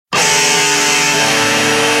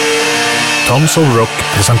Tons of Rock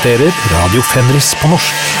presenterer Radio Fenris på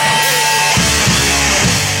norsk.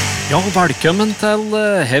 Ja, velkommen til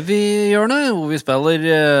Heavy-hjørnet, hvor vi spiller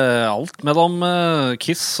alt mellom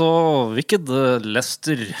Kiss og Wicked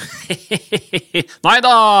Lester.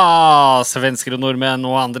 Neida, svensker og nordmenn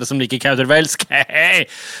og andre som liker kaudervelsk. Hei,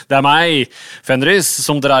 det meg, Fenris,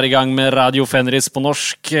 som drar i gang med Radio Fenris på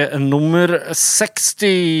norsk nummer 60.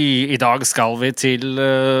 I dag skal vi til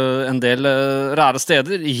en del rare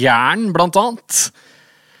steder, Jern blant annet,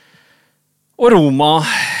 og Roma,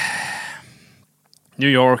 New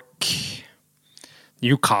York,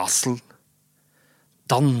 Newcastle,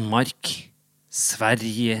 Danmark,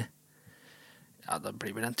 Sverige. Ja, det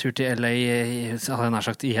blir vel en tur til LA, har jeg nær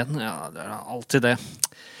sagt igjen. Ja, det er alltid det.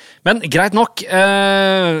 Men greit nok.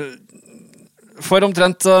 For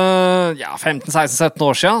omtrent 15, 16, 17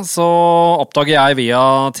 år siden så oppdager jeg via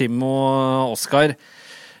Tim og Oscar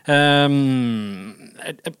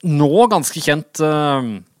nå ganske kjent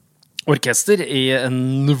orkester i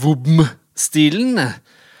NWOBM-stilen.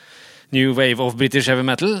 New Wave of British Heavy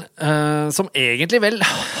Metal, som egentlig vel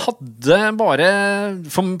hadde bare,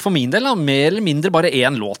 for min del, mer eller mindre bare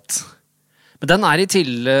én låt. Men den er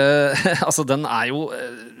altså den er jo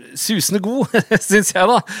susende god, synes jeg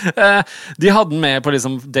da. De hadde den med på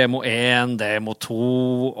liksom demo 1, demo 2,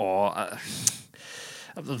 og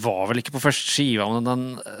det var vel ikke på første skiva,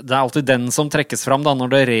 men det er alltid den som trekkes fram da,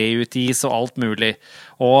 når det reutgis og alt mulig.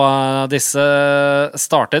 Og disse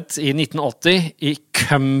startet i 1980 i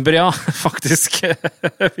Cumbria, faktisk,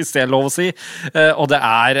 hvis det er lov å si. Og det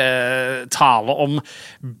er tale om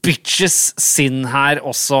Bitches Sin her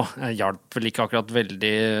også. Jeg hjalp vel ikke akkurat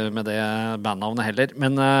veldig med det bandnavnet heller,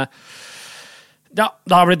 men ja,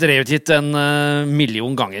 det har blitt reutgitt en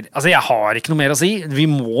million ganger. Altså, jeg har ikke noe mer å si. Vi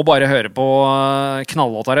må bare høre på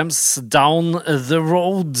knallåta deres, Down the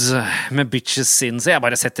Road, med Bitches Sin. Så jeg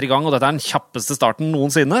bare setter i gang, og dette er den kjappeste starten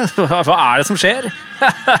noensinne. Hva er det som skjer?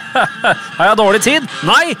 Har jeg dårlig tid?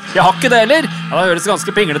 Nei, jeg har ikke det heller. Ja, det høres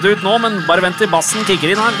ganske pinglete ut nå, men bare vent til bassen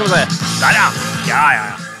kikker inn her, skal vi se. Der, ja.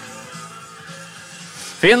 Ja.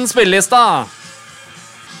 Finn spillelista.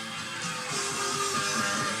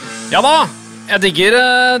 Ja da. Jeg digger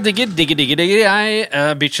jeg.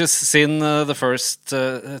 Bitches Sin, The First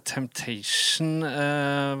Temptation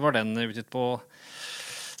var den utgitt på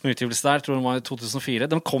som utgivelse der, tror den var i 2004.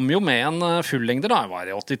 Den kom jo med en fullengde da, var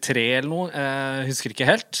det 83 eller noe, husker ikke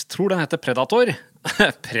helt. Tror den heter Predator.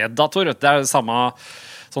 Predator, det er jo samme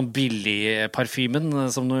sånn billig parfymen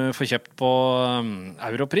som du får kjøpt på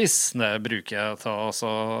Europris. Det bruker jeg til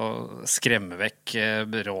å skremme vekk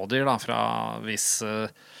rådyr da, fra visse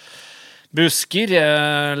busker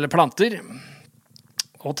eller planter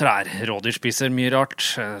og trær. Rådyr spiser mye rart.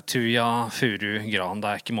 Tuja, furu, gran, det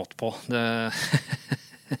er ikke mått på.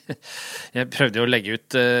 Jeg prøvde jo å legge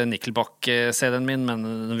ut Nickelback-CD-en min, men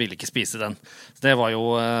den ville ikke spise den. Det var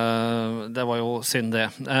jo synd det.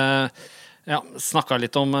 Ja, snakket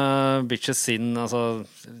litt om Bitches Sin, altså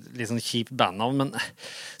litt sånn kjip bandnavn, men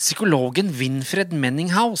psykologen Winfred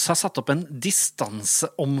Menninghaus har satt opp en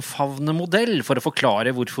distanseomfavnende modell for å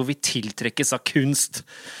forklare hvorfor vi tiltrekkes av kunst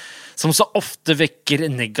som så ofte vekker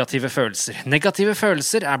negative følelser. Negative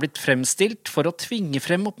følelser er blitt fremstilt for å tvinge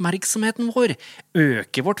frem oppmerksomheten vår,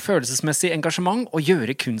 øke vårt følelsesmessige engasjement og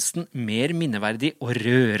gjøre kunsten mer minneverdig og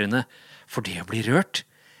rørende. For det å bli rørt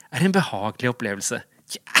er en behagelig opplevelse.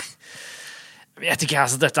 Ja. Vet ikke,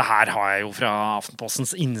 altså dette her har jeg jo fra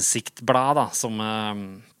Aftenpostens Innsiktblad da, som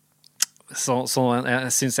så jeg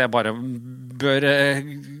synes jeg bare bør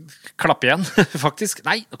klappe igjen, faktisk.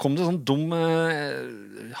 Nei, kom det sånn dum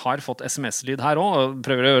har fått SMS-lyd her også, og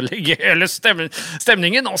prøver å legge hele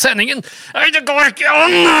stemningen og sendingen. Nei, det går ikke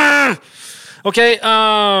an! Ok,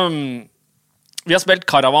 vi har spilt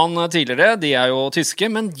Caravan tidligere, de er jo tyske,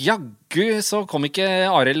 men jaggu så kom ikke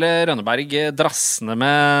Arild Rønneberg drassende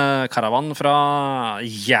med Caravan fra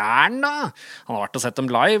Jern da. Han har vært og sett dem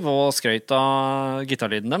live og skrøyt av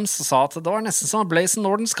gitarlyden deres og sa at det var nesten som Blazing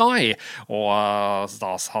Northern Sky. Og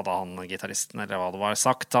da hadde han gitaristen, eller hva det var,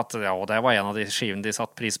 sagt at ja, det var en av de skivene de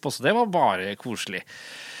satt pris på, så det var bare koselig.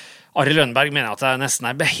 Arild Rønneberg mener at det nesten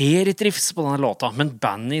er beherit riffs på denne låta, men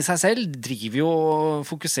bandet i seg selv driver jo og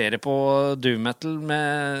fokuserer på doom metal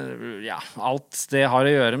med alt det har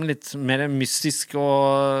å gjøre med litt mer mystisk,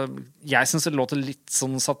 og jeg synes det låter litt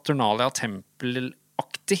sånn Saturnalia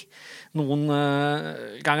Tempel-aktig noen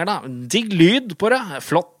ganger da. Digg lyd på det,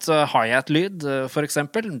 flott hi-hat-lyd for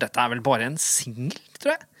eksempel. Dette er vel bare en single,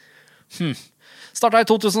 tror jeg. Startet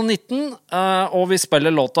i 2019, og vi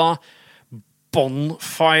spiller låta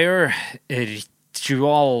Bonfire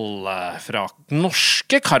Ritual fra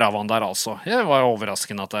norske Caravan der altså. Det var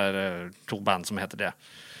overraskende at det er to band som heter det.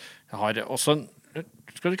 Jeg har også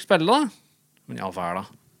skal du ikke spille da? Men i all verden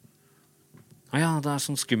ja, det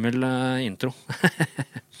sånn skummel intro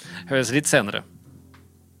høres litt senere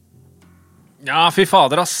ja, fy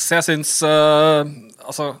fader ass jeg synes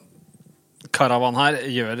altså Caravan her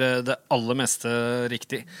gjør det aller meste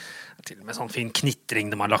riktig til og med sånn fin knitring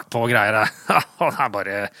de har lagt på og greier det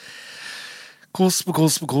bare kos på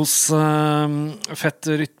kos fett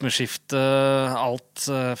rytmeskifte alt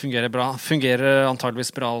fungerer bra fungerer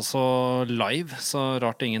antageligvis bra også live så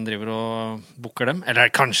rart ingen driver og booker dem eller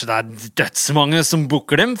kanskje det dødsmange som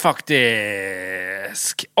booker dem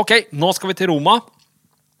faktisk ok, nå skal vi til Roma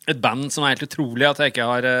et band som helt utrolig at jeg ikke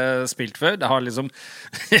har spilt før det har liksom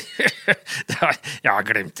jeg har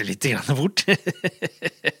glemt det litt grann bort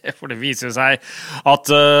for det viser seg at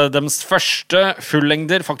deres første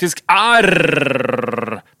fullengder faktisk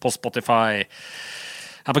på Spotify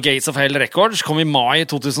her på Gates of Hell Records kom i mai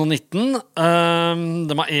 2019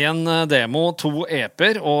 de har en demo, 2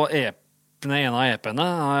 EP-er og en av EP-ene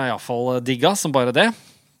har jeg i hvert fall digget som bare det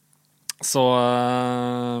så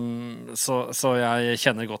jeg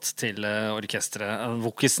kjenner godt til orkestret.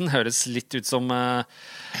 Vokisen høres litt ut som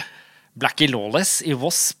Blackie Lawless i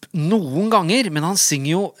Wasp noen ganger, men han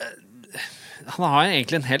synger jo han har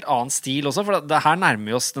egentlig en helt annen stil også, for det her nærmer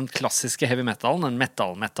vi oss den klassiske heavy metalen, den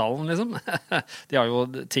metal-metallen liksom. De har jo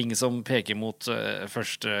ting som peker mot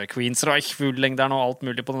først Queensryche, fullengderen og alt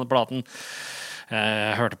mulig på denne platen.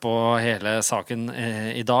 Jeg hørte på hele saken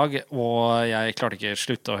i dag, og jeg klarte ikke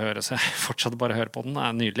slutte å høre, så jeg fortsatte bare å høre på den.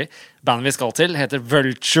 Det nydelig. Bandet vi skal til heter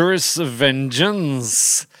Vulture's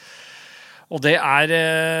Vengeance. Og det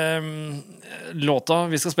låta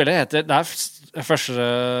vi skal spille heter, det første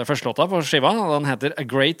låta på skiva, og den heter A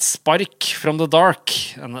Great Spark from the Dark.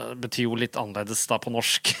 Den betyr jo litt annerledes da på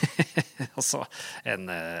norsk. Altså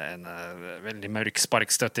en veldig mørk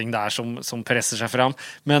sparkstøtting der som presser seg fram.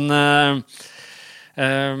 Men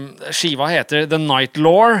skiva heter The Night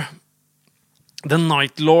Lore. The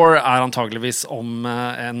Night Lore antageligvis om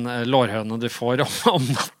en lårhøne du får om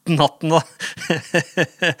natten da.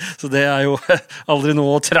 Så det jo aldri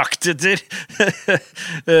noe å trakte etter.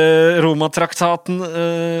 Roma-traktaten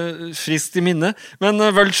friskt i minne. Men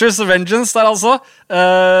Vulture's Vengeance der altså.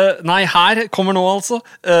 Nei, her kommer nå altså.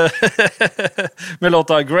 Med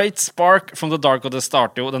låta Great Spark from the Dark, og det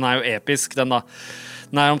starter jo, den jo episk den da.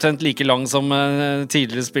 Den omtrent like lang som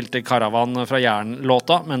tidligere spilte Caravan fra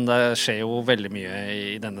Jern-låta, men det skjer jo veldig mye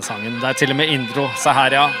i denne sangen. Det til og med intro, så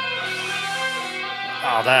her ja.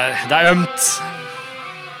 Ja, det ømt.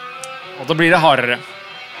 Og da blir det hardere.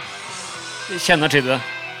 Vi kjenner til det.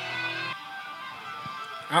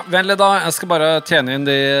 Ja, vennlig da, jeg skal bare tjene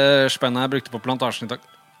inn de spennene jeg brukte på plantasjen i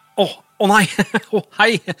dag. Nei,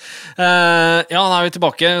 hei ja, da vi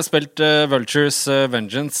tilbake spilt Vulture's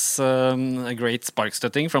Vengeance A Great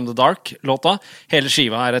Sparkstøtting from the Dark låta, hele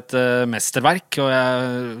skiva et mesterverk og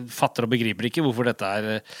jeg fatter og begriper ikke hvorfor dette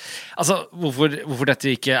altså, hvorfor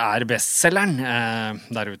dette ikke bestselgeren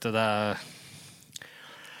der ute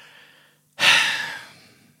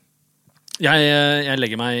jeg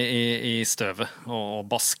legger meg i støvet og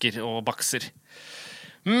basker og bakser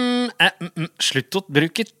slutt å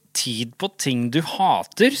bruke tid på ting du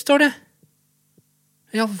hater, står det.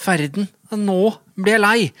 Ja, verden. Nå blir jeg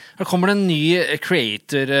lei. Her kommer det en ny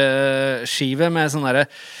creator-skive med sånn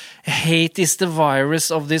der Hate is the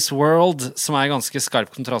virus of this world, som ganske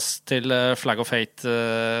skarp kontrast til Flag of Hate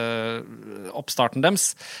oppstarten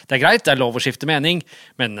deres. Det greit, det lov å skifte mening,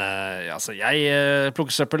 men altså, jeg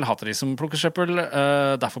plukker søppel, hater de som plukker søppel,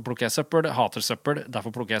 derfor plukker jeg søppel, hater søppel,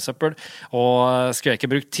 derfor plukker jeg søppel, og skulle jeg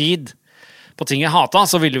ikke brukt tid på ting jeg hatet,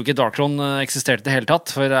 så ville jo ikke Darkthrone eksistert i det hele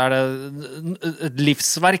tatt, for det et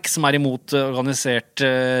livsverk som imot organisert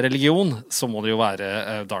religion, så må det jo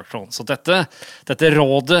være Darkthrone. Så dette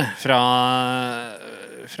rådet fra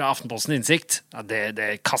Aftenposten Innsikt,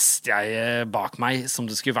 det kaster jeg bak meg som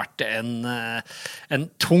det skulle vært en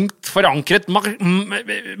tungt forankret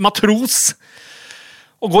matros,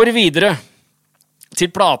 og går videre til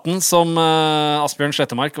platen som Asbjørn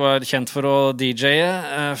Slettemark var kjent for å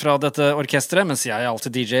DJ-e fra dette orkestret, mens jeg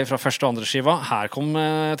alltid DJ fra første og andre skiva. Her kom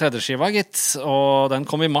tredje skiva, gitt, og den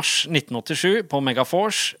kom i mars 1987 på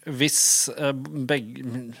Megaforce, hvis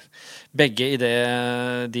begge i det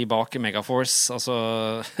de bak Megaforce, altså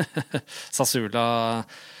Sasula,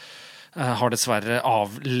 har dessverre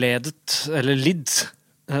avledet, eller lidd,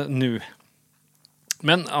 nå.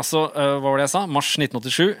 Men altså, hva var det jeg sa? Mars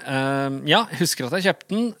 1987. Ja, husker at jeg kjøpte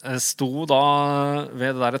den. Sto da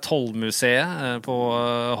ved det der Tollmuseet på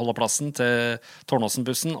holdeplassen til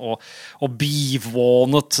Tårnåsen-bussen og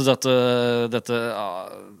bivånet dette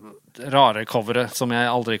rare coveret som jeg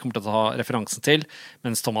aldri kommer til å ta referansen til,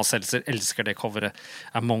 mens Thomas Seltzer elsker det coveret.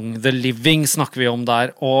 Among the Living snakker vi om der,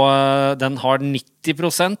 og den har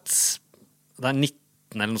 90%, det er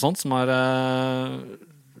 19 eller noe sånt som har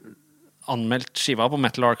anmeldt skiva på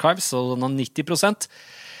Metal Archives, og den har 90%.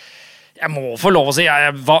 Jeg må få lov å si,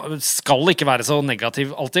 jeg skal ikke være så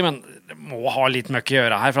negativ alltid, men det må ha litt møkk i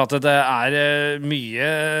øret her, for at det er mye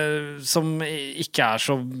som ikke er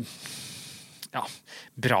så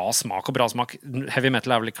bra smak og bra smak. Heavy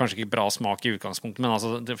metal er vel kanskje ikke bra smak i utgangspunktet, men altså,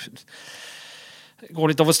 det går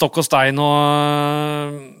litt over stokk og stein,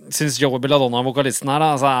 og synes Joey Belladonna, vokalisten her,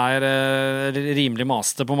 da, altså er rimelig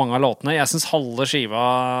maste på mange av låtene. Jeg synes halve skiva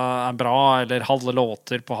er bra, eller halve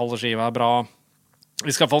låter på halve skiva er bra. Vi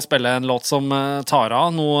skal i hvert fall spille en låt som tar av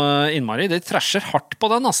noe innmari. De trasher hardt på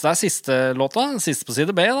den, altså. Det er siste låta, siste på side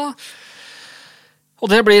B, da. Og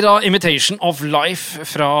det blir da Imitation of Life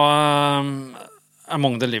fra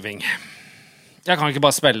Among the Living. Jeg kan ikke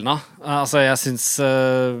bare spille den. Altså, jeg synes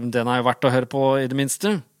den er jo verdt å høre på i det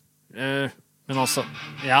minste. Men altså,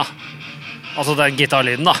 ja. Altså, det er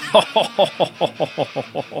gitarlyden, da.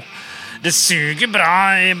 Det suger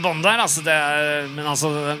bra i bånd der, altså. Men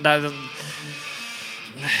altså, det er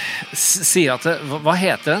sier at hva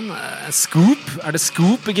heter den? Scoop? Er det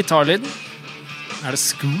scoop i gitarlyden? Er det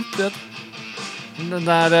scoop? Men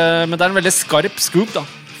det er en veldig skarp scoop, da.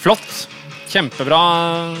 Flott. Kjempebra.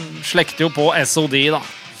 Slekter jo på SOD, da.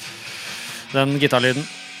 Den gitarlyden.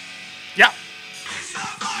 Ja.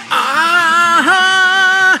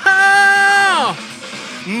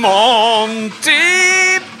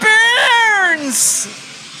 Monty Burns!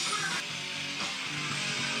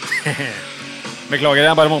 Beklager,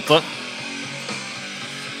 jeg bare måtte.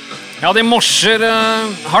 Ja, de morser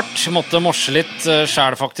hardt. Måtte morse litt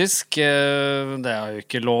selv, faktisk. Det er jo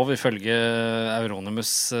ikke lov, ifølge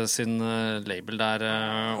Euronymous sin label der.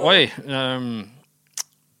 Oi!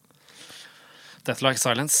 Death Like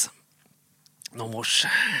Silence. No mors.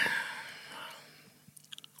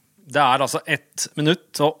 Det er altså 1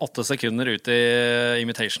 minutt og 8 sekunder ut i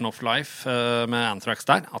Imitation of Life med Anthrax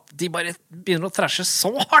der, at de bare begynner å trashe så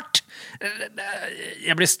hardt.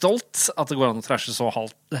 Jeg blir stolt at det går an å trashe så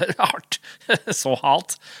hardt. Så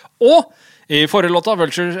halt. Og i forrige låta,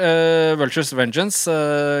 Vulture's Vengeance,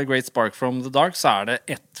 Great Spark from the Dark, så er det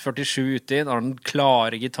 1.47 uti, da den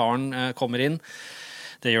klare gitaren kommer inn.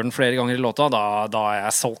 Det gjør den flere ganger i låta, da er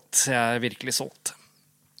jeg solgt. Jeg er virkelig solgt.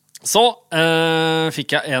 Så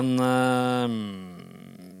fikk jeg en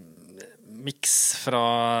mix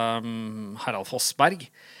fra Harald Fossberg.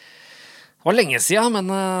 Det var lenge siden, men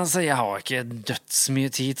altså, jeg har ikke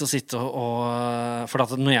dødsmye tid til å sitte for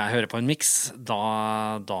at når jeg hører på en mix, da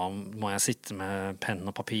må jeg sitte med penn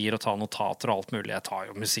og papir og ta notater og alt mulig. Jeg tar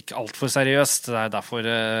jo musikk alt for seriøst. Det er derfor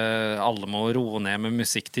alle må roe ned med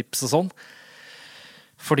musikktips og sånn.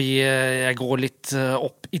 Fordi jeg går litt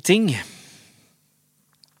opp i ting.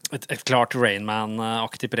 Et klart Rain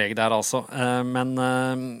Man-aktig preg der, altså. Men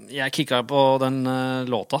jeg kikket på den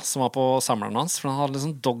låta som var på samleren hans, for han hadde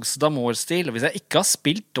liksom Dogs D'Amour-stil. Og hvis jeg ikke har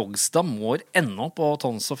spilt Dogs D'Amour ennå på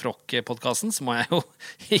Tons of Rock-podcasten, så må jeg jo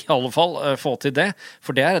i alle fall få til det.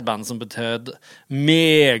 For det er et band som betød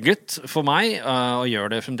meget for meg, og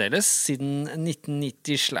gjør det fremdeles, siden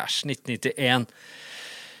 1990/1991.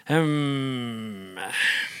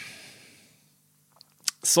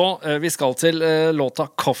 Så vi skal til låta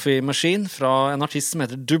Coffee Machine fra en artist som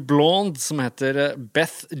heter Dublond, som heter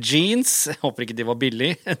Beth Jeans. Jeg håper ikke de var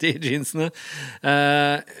billige, de jeansene.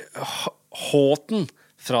 Houghton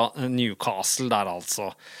fra Newcastle der,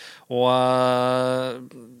 altså. Og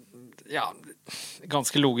ja,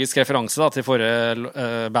 ganske logisk referanse da, til forrige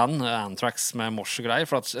band, Anthrax med morse greier,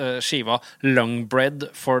 for at skiva Long Bread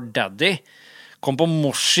for Daddy kom på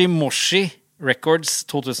Moshi Moshi Records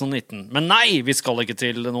 2019. Men nei, vi skal ikke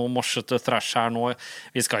til noe morsete thrash her nå.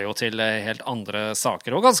 Vi skal jo til helt andre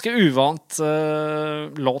saker. Og ganske uvant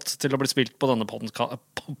låt til å bli spilt på denne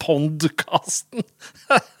podcasten.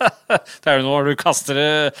 Det er jo nå du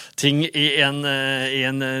kaster ting i en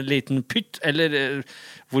liten pytt, eller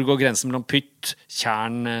hvor går grensen mellom pytt,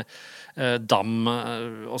 tjern, dam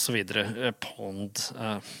og så videre. Pond.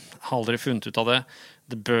 Har aldri funnet ut av det.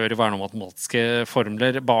 Det bør jo være noen matematiske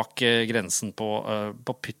formler bak grensen på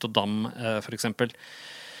pytt og dam, for eksempel.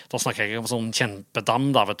 Da snakker jeg ikke om sånn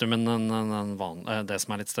kjempedam, da, vet du, men det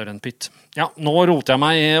som er litt større enn pytt. Ja, nå roter jeg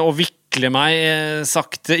meg og vikler meg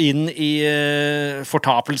sakte inn i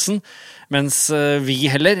fortapelsen, mens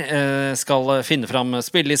vi heller skal finne fram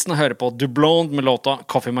spillelisten og høre på Dublond med låta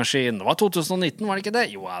Coffee Machine. Det var 2019, var det ikke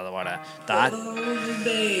det? Jo, ja, det var det. Der.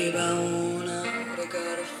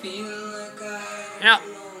 Ja.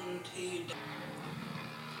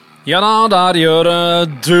 Ja da, der gjør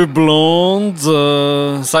Du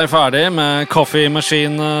Blonde seg ferdig med Coffee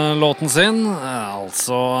Machine-låten sin.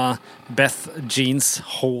 Altså Beth Jeans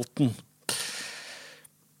Houghton.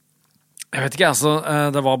 Jeg vet ikke, altså,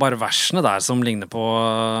 det var bare versene der som ligner på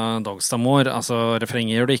Dogstamore. Altså,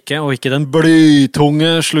 refrenget gjør det ikke, og ikke den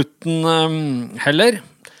blytunge slutten heller.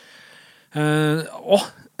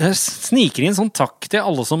 Jeg sniker inn sånn takk til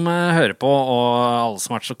alle som hører på, og alle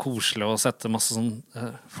som har vært så koselige og sette masse sånn,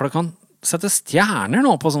 for det kan sette stjerner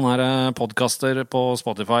nå på sånne her podcaster på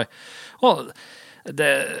Spotify. Og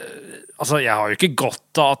altså, jeg har jo ikke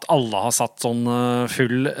godt av at alle har satt sånn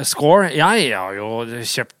full score. Jeg har jo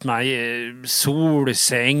kjøpt meg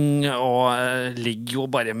solseng og ligger jo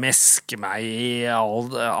bare mesker meg i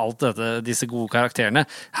alt dette, disse gode karakterene.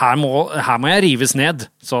 Her må jeg rives ned.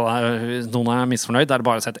 Så noen er misfornøyd, det er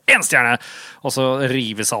bare å sette 1 stjerne, og så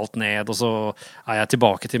rives alt ned, og så er jeg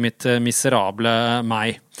tilbake til mitt miserable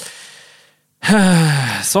meg.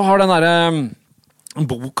 Så har den der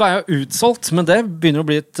boka er jo utsolgt, men det begynner å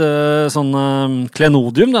bli et sånn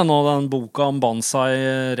klenodium, den boka om Banzai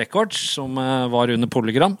Records, som var under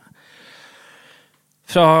Polygram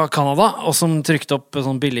fra Canada, og som trykte opp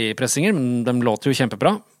sånn billigpressinger, men de låter jo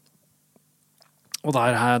kjempebra. Og det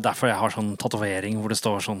er derfor jeg har sånn tatovering hvor det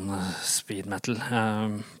står sånn speed metal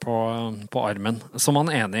på armen. Som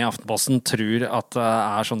han ene i Aftenposten tror at det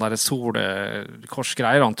er sånn der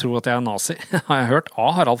solkorsgreier. Han tror at jeg er nazi, har jeg hørt,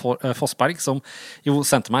 av Harald Fossberg, som jo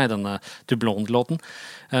sendte meg denne Du Blonde-låten.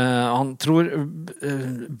 Han tror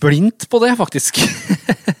blindt på det, faktisk.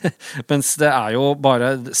 Mens det er jo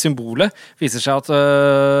bare symbolet. Viser seg at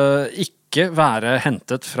ikke være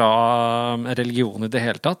hentet fra religion i det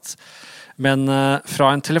hele tatt. Men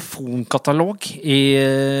fra en telefonkatalog i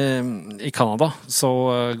Canada, så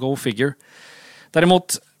go figure.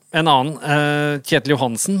 Derimot, en annen, Kjetil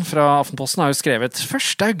Johansen fra Aftenposten, har jo skrevet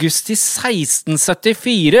 1. august i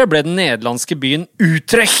 1674 ble den nederlandske byen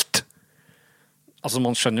Utrecht. Altså,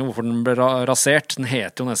 man skjønner jo hvorfor den ble rasert. Den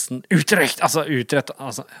heter jo nesten Utrecht. Altså, Utrecht.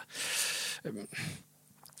 Altså,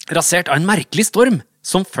 rasert av en merkelig storm,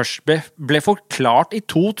 som først ble forklart i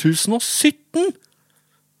 2017.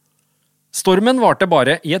 Stormen varte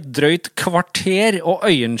bare i et drøyt kvarter, og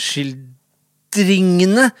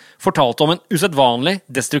øyenskildringene fortalte om en usedvanlig,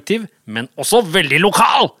 destruktiv, men også veldig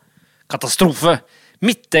lokal katastrofe.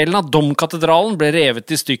 Midtdelen av domkatedralen ble revet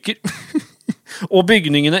i stykker, og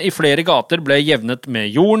bygningene i flere gater ble jevnet med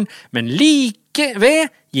jorden, men like ved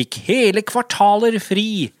gikk hele kvartaler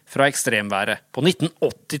fri fra ekstremværet. På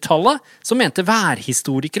 1980-tallet så mente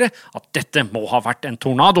værhistorikere at dette må ha vært en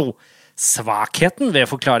tornado. Svakheten ved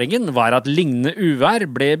forklaringen var at lignende uvær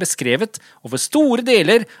ble beskrevet over store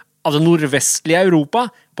deler av det nordvestlige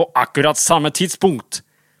Europa på akkurat samme tidspunkt.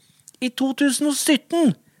 I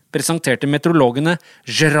 2017 presenterte meteorologene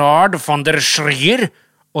Gerard van der Schrier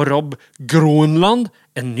og Rob Groenland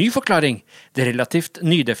en ny forklaring, det relativt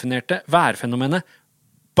nydefinerte værfenomenet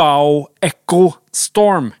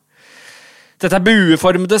Bow-Echo-storm. Dette er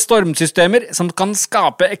bueformede stormsystemer som kan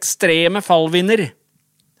skape ekstreme fallvinder.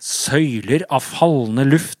 Søyler av fallende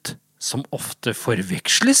luft som ofte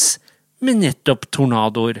forveksles med nettopp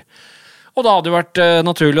tornadoer. Og da hadde det vært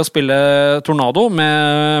naturlig å spille tornado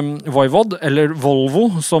med Voivod, eller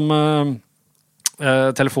Volvo, som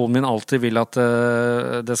telefonen min alltid vil at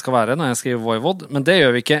det skal være når jeg skriver Voivod. Men det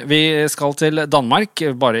gjør vi ikke. Vi skal til Danmark,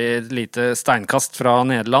 bare et lite steinkast fra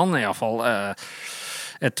Nederland, i hvert fall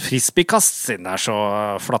et frisbeekast, siden det er så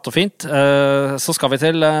flatt og fint. Så skal vi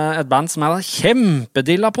til et band som jeg var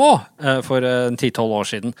kjempedilla på for 10-12 år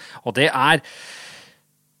siden. Og det er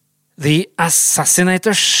The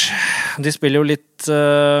Assassinators. De spiller jo litt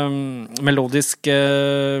melodisk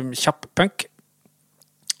kjapp punk.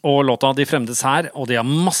 Og låta De fremdes her, og de har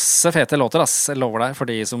masse fete låter, ass. Jeg lover deg, for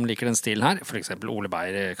de som liker den stilen her. For eksempel Ole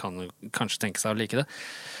Beyer kan kanskje tenke seg å like det.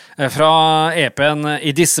 Fra EP-en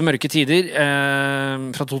I disse mørke tider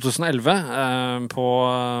fra 2011 på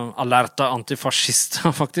Alerta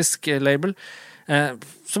Antifascista faktisk label,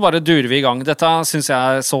 så bare durer vi I gang. Dette synes jeg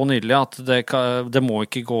er så nydelig at det må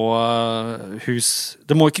ikke gå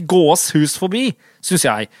det må ikke gås hus forbi, synes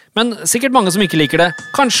jeg. Men sikkert mange som ikke liker det.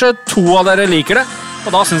 Kanskje 2 av dere liker det,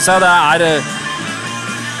 og da synes jeg det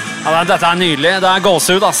dette er nydelig. Det er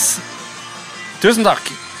gåsehud, ass. Tusen takk.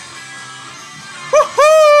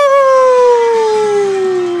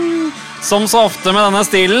 Som så ofte med denne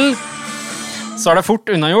stilen, så det fort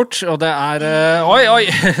unnagjort, og det oi,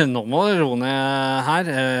 nå må du roe ned her,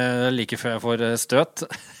 like før jeg får støt.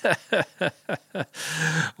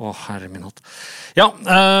 Herre min hatt. Ja,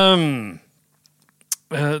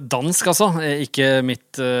 Dansk altså, ikke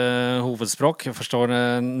mitt hovedspråk. Jeg forstår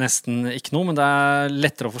nesten ikke noe, men det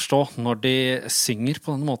lettere å forstå når de synger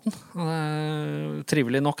på denne måten. Det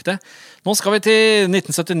trivelig nok det. Nå skal vi til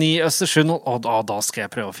 1979 Østersund, og da skal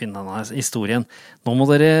jeg prøve å finne denne historien. Nå må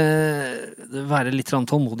dere være litt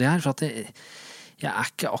tålmodige her, for at jeg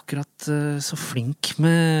ikke akkurat så flink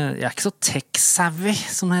med... Jeg ikke så tech-savvy,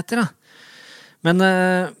 som det heter da. Men...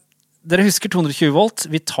 Dere husker 220 volt?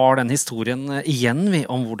 Vi tar den historien igjen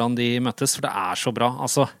om hvordan de møttes, for det så bra.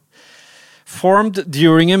 Altså, formed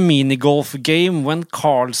during a minigolf game when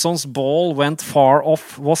Carlson's ball went far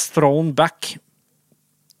off was thrown back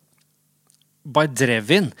by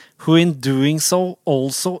Drevin, who in doing so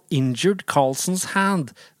also injured Carlson's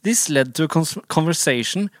hand. This led to a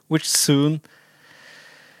conversation which soon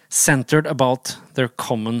centered about their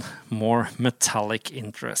common, more metallic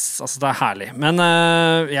interests. Altså, det herlig. Men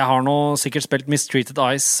jeg har nå sikkert spilt Mistreated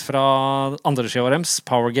Ice fra andre skiva deres,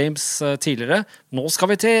 Power Games, tidligere. Nå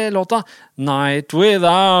skal vi til låta Night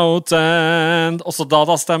Without End. Også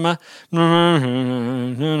datastemme. Det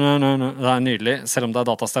nydelig, selv om det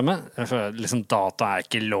datastemme. Jeg føler liksom data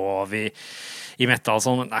ikke lov i metal og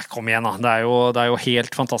sånn. Nei, kom igjen da. Det jo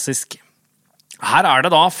helt fantastisk. Her det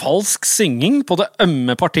da falsk synging på det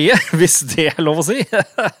ømme partiet, hvis det lov å si.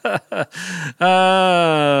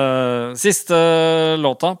 Siste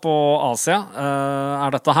låta på Asia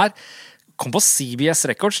dette her. Kom på CBS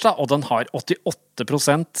Records da, og den har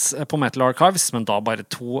 88% på Metal Archives, men da bare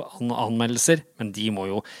 2 anmeldelser. Men de må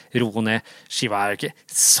jo roe ned. Skiva jo ikke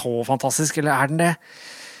så fantastisk, eller den det?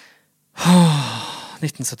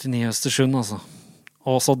 1979 Østersund, altså.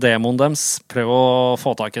 Og så demoen deres, prøv å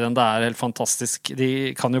få tak i den, det helt fantastisk.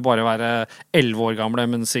 De kan jo bare være 11 år gamle,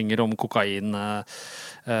 men synger om kokain,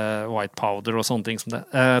 white powder og sånne ting som det.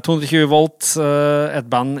 220 volt, et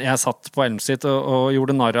band jeg satt på Elmstedt og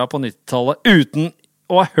gjorde narra på 90-tallet uten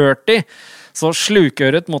å ha hørt de. Så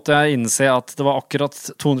slukøret måtte jeg innse at det var akkurat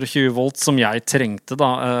 220 volt som jeg trengte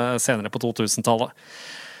da, senere på 2000-tallet.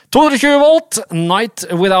 220 volt, Night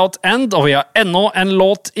Without End, og vi har enda en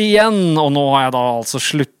låt igjen, og nå har jeg da altså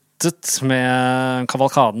sluttet med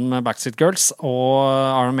kavalkaden med Backstreet Girls og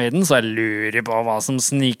Iron Maiden, så jeg lurer på hva som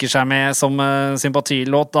sniker seg med som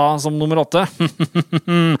sympatilåt da, som nummer 8.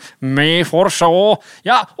 May for show.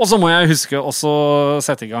 Ja, og så må jeg huske også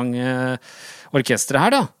sette i gang orkestret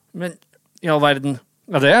her da, men i all verden,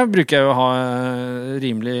 ja det bruker jeg jo å ha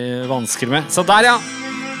rimelig vansker med, så der ja.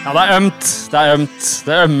 Ja, det ømt.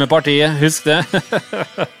 Det ømme partiet. Husk det.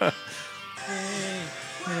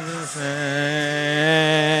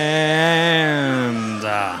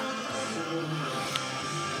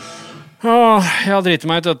 Jeg driter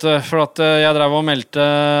meg ut, for at jeg drev og meldte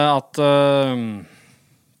at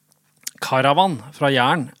Caravan fra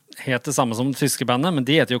Jern het det samme som det tyske bandet, men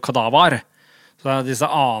de heter jo Kadavar. Så det disse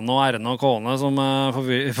A-ene og R-ene og K-ene som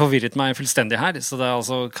forvirret meg fullstendig her. Så det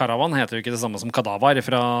altså, Caravan heter jo ikke det samme som Kadavar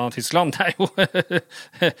fra Tyskland.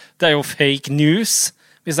 Det jo fake news,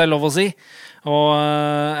 hvis det lov å si. Og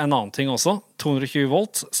en annen ting også, 220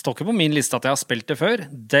 volt, står ikke på min liste at jeg har spilt det før.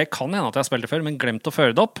 Det kan hende at jeg har spilt det før, men glemt å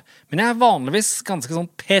føre det opp. Men jeg vanligvis ganske sånn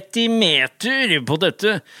petimeter på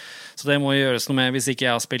dette. Så det må gjøres noe med. Hvis ikke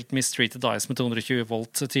jeg har spilt Mistreated Ice med 220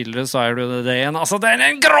 volt tidligere, så det en. Altså, det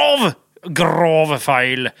en grov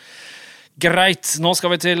feil. Greit, nå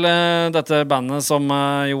skal vi til dette bandet som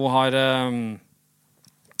jo har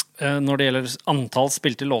når det gjelder antall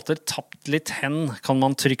spilte låter tapt litt hen, kan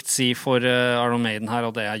man trygt si for Iron Maiden her,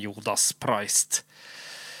 og det Judas Priest.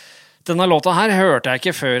 Denne låta her hørte jeg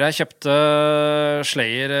ikke før jeg kjøpte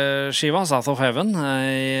Slayer-skiva, South of Heaven,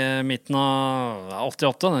 i midten av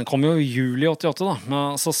 88. Den kom jo i juli 88 da,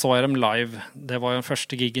 men så jeg dem live. Det var jo den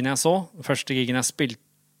første giggen jeg så. Første giggen jeg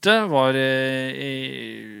spilte var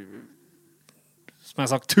som jeg har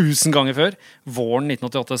sagt 1000 ganger før, våren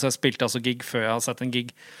 1988, så jeg spilte altså gig før jeg har sett en gig.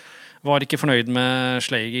 Var ikke fornøyd med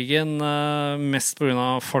Slayer-giggen, mest på grunn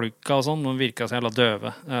av folka og sånn, men virket så jævla døve,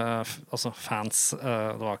 altså fans,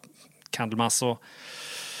 det var Candlemass og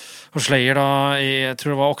Slayer da, jeg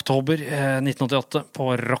tror det var oktober 1988 på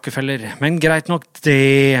Rockefeller, men greit nok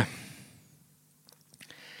det.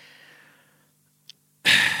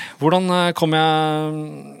 Hvordan kom jeg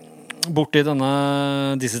bort i denne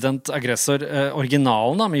Dissident Aggressor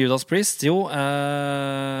originalen da, med Judas Priest? Jo,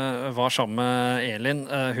 var sammen med Elin.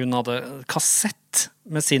 Hun hadde kassett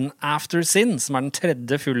med sin After Sin, som den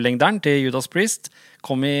tredje fullengderen til Judas Priest.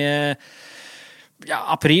 Kom i 8.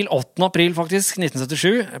 april faktisk,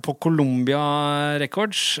 1977, på Columbia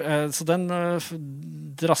Records. Så den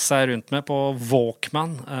drasset jeg rundt med på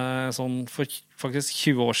Walkman, sånn for faktisk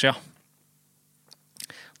 20 år siden.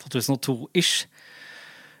 2002-ish.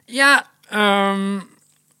 Ja,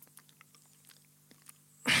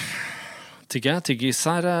 tygge. Tyggis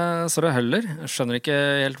her så det høller. Jeg skjønner ikke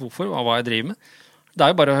helt hvorfor, hva jeg driver med.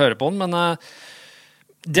 Det jo bare å høre på den, men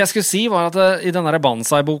det jeg skulle si var at i den der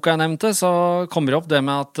Banzai-boka jeg nevnte, så kommer det opp det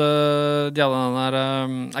med at de hadde den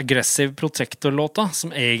der Aggressive Protector-låta,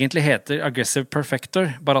 som egentlig heter Aggressive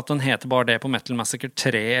Perfector, bare at den heter bare det på Metal Massacre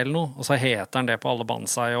 3 eller noe, og så heter den det på alle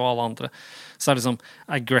Banzai og alle andre. Så det liksom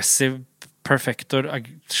Aggressive Perfector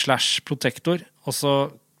 / Protector, og så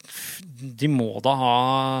de må da ha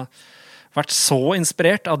vært så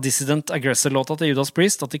inspirert av Dissident Aggressor-låta til Judas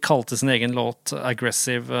Priest at de kalte sin egen låt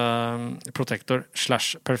Aggressive Protector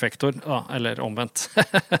 / Perfector, eller omvendt.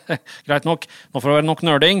 Greit nok, nå får det være nok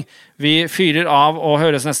nerding. Vi fyrer av og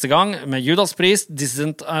høres neste gang med Judas Priest,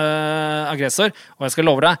 Dissident Aggressor, og jeg skal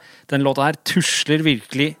love deg, den låta her tusler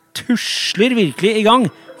virkelig i gang,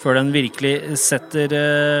 før den virkelig setter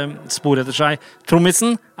spor etter seg.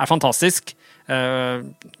 Trommisen fantastisk.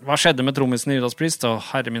 Hva skjedde med trommisen i Judas Priest?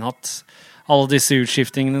 Herre min hatt, alle disse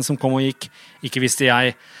utskiftingene som kom og gikk, ikke visste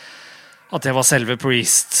jeg at det var selve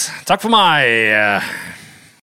Priest. Takk for meg!